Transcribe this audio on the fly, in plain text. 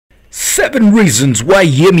7 reasons why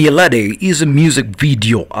Yemi Alade is a music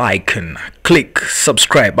video icon. Click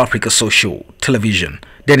subscribe Africa Social Television.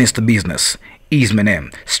 Then it's the business. Is my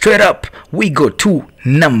name. Straight up, we go to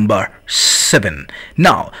number 7.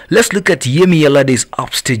 Now, let's look at Yemi Alade's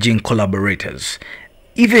upstaging collaborators.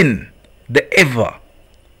 Even the ever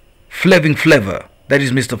flaving flavor, that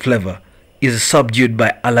is Mr. Flavor, is subdued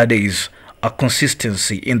by Alade's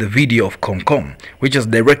consistency in the video of Come Come, which was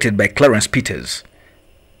directed by Clarence Peters.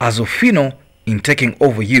 Fino in Taking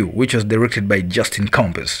Over You, which was directed by Justin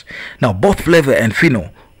Compass. Now, both Flavor and Fino,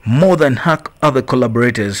 more than her other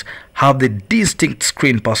collaborators, have the distinct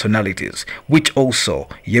screen personalities, which also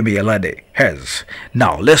Yemi Alade has.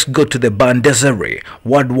 Now, let's go to the band Desiree.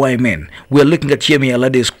 What do I mean? We're looking at Yemi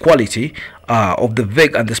Alade's quality of the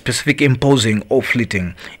vague and the specific, imposing or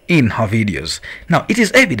fleeting in her videos. Now, it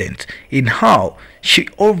is evident in how she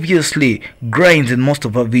obviously grinds in most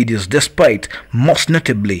of her videos, despite most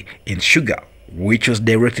notably in Sugar, which was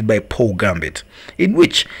directed by Paul Gambit, in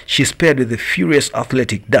which she paired with a furious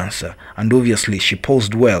athletic dancer, and obviously she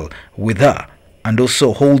posed well with her, and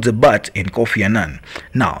also holds a bat in Kofi Annan.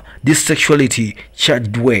 Now, this sexuality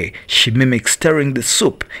charged way she mimics stirring the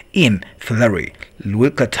soup in Filari.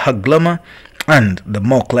 Look at her glamour and the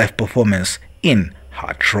mock life performance in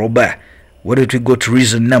her Troba. Why don't we go to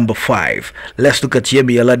reason number 5? Let's look at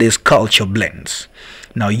Yemi Alade's culture blends.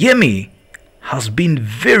 Now, Yemi has been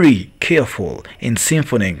very careful in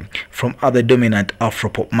symphoning from other dominant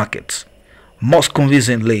Afropop markets, most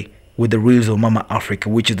convincingly with the Reels of Mama Africa,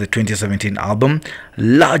 which is the 2017 album,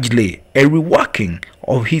 largely a reworking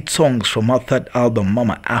of hit songs from her third album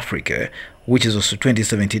Mama Africa, which is also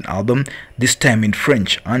 2017 album, this time in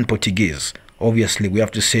French and Portuguese. Obviously, we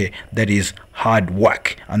have to say that is hard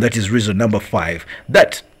work, and that is reason number 5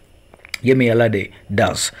 that Yemi Alade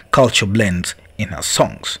does culture blends in her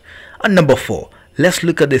songs. And number 4, let's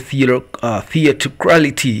look at the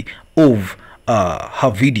theatricality of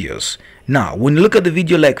her videos. Now, when you look at the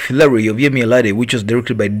video like Filari of Yemi Alade, which was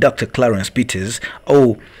directed by Dr. Clarence Peters,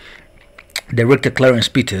 Director Clarence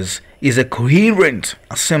Peters, is a coherent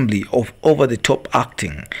assembly of over-the-top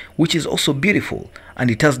acting, which is also beautiful, and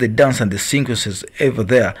it has the dance and the sequences ever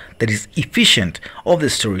there that is efficient of the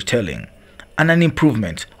storytelling, and an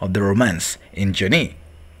improvement of the romance in Johnny,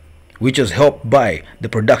 which was helped by the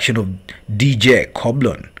production of DJ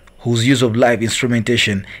Coblon, whose use of live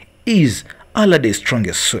instrumentation is Alade's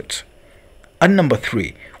strongest suit. And number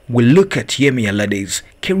 3, we look at Yemi Alade's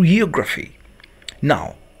choreography.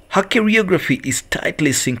 Now, her choreography is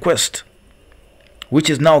tightly sequenced, which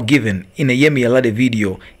is now given in a Yemi Alade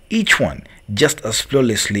video, each one just as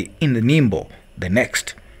flawlessly in the nimbo the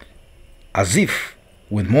next, as if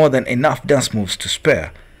with more than enough dance moves to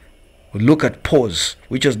spare. We look at Pause,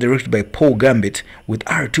 which was directed by Paul Gambit, with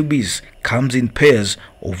R2Bs comes in pairs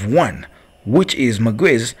of 1, which is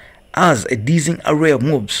Maguez, as a dizzying array of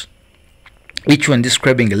moves, each one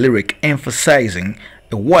describing a lyric emphasizing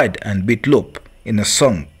a word and beat loop in a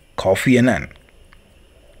song Kofi Annan.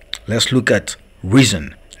 Let's look at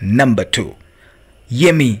reason number 2,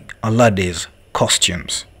 Yemi Alade's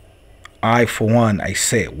costumes. For one, I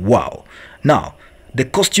say wow. Now, the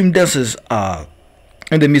costume dancers are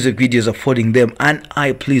in the music videos, affording them an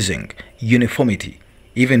eye-pleasing uniformity,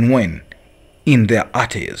 even when in their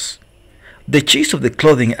attires. The choice of the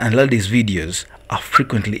clothing in Alade's videos are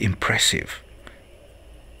frequently impressive,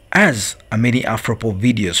 as are many Afropop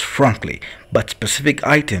videos, frankly, but specific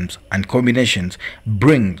items and combinations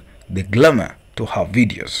bring the glamour to her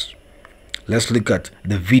videos. Let's look at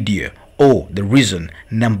the video, the reason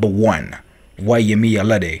number 1 why Yemi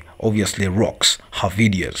Alade obviously rocks her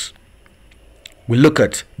videos. We look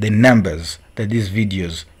at the numbers that these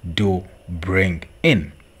videos do bring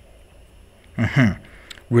in.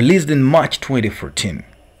 Released in March 2014,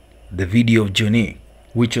 the video of Johnny,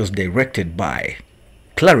 which was directed by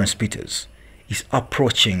Clarence Peters, is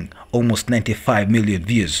approaching almost 95 million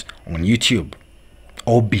views on YouTube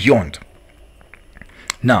or beyond.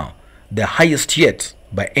 Now, the highest yet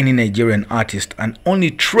by any Nigerian artist, and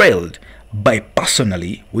only trailed by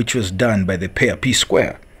Personally, which was done by the pair P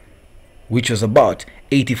Square, which was about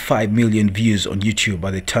 85 million views on YouTube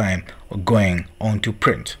by the time of going on to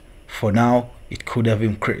print. For now, it could have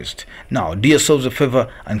increased. Now, do yourselves a favor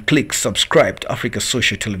and click subscribe to Africa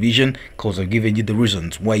Social Television, because I've given you the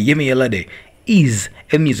reasons why Yemi Alade is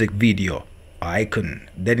a music video icon.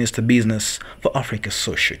 Then it's the business for Africa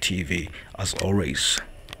Social TV, as always.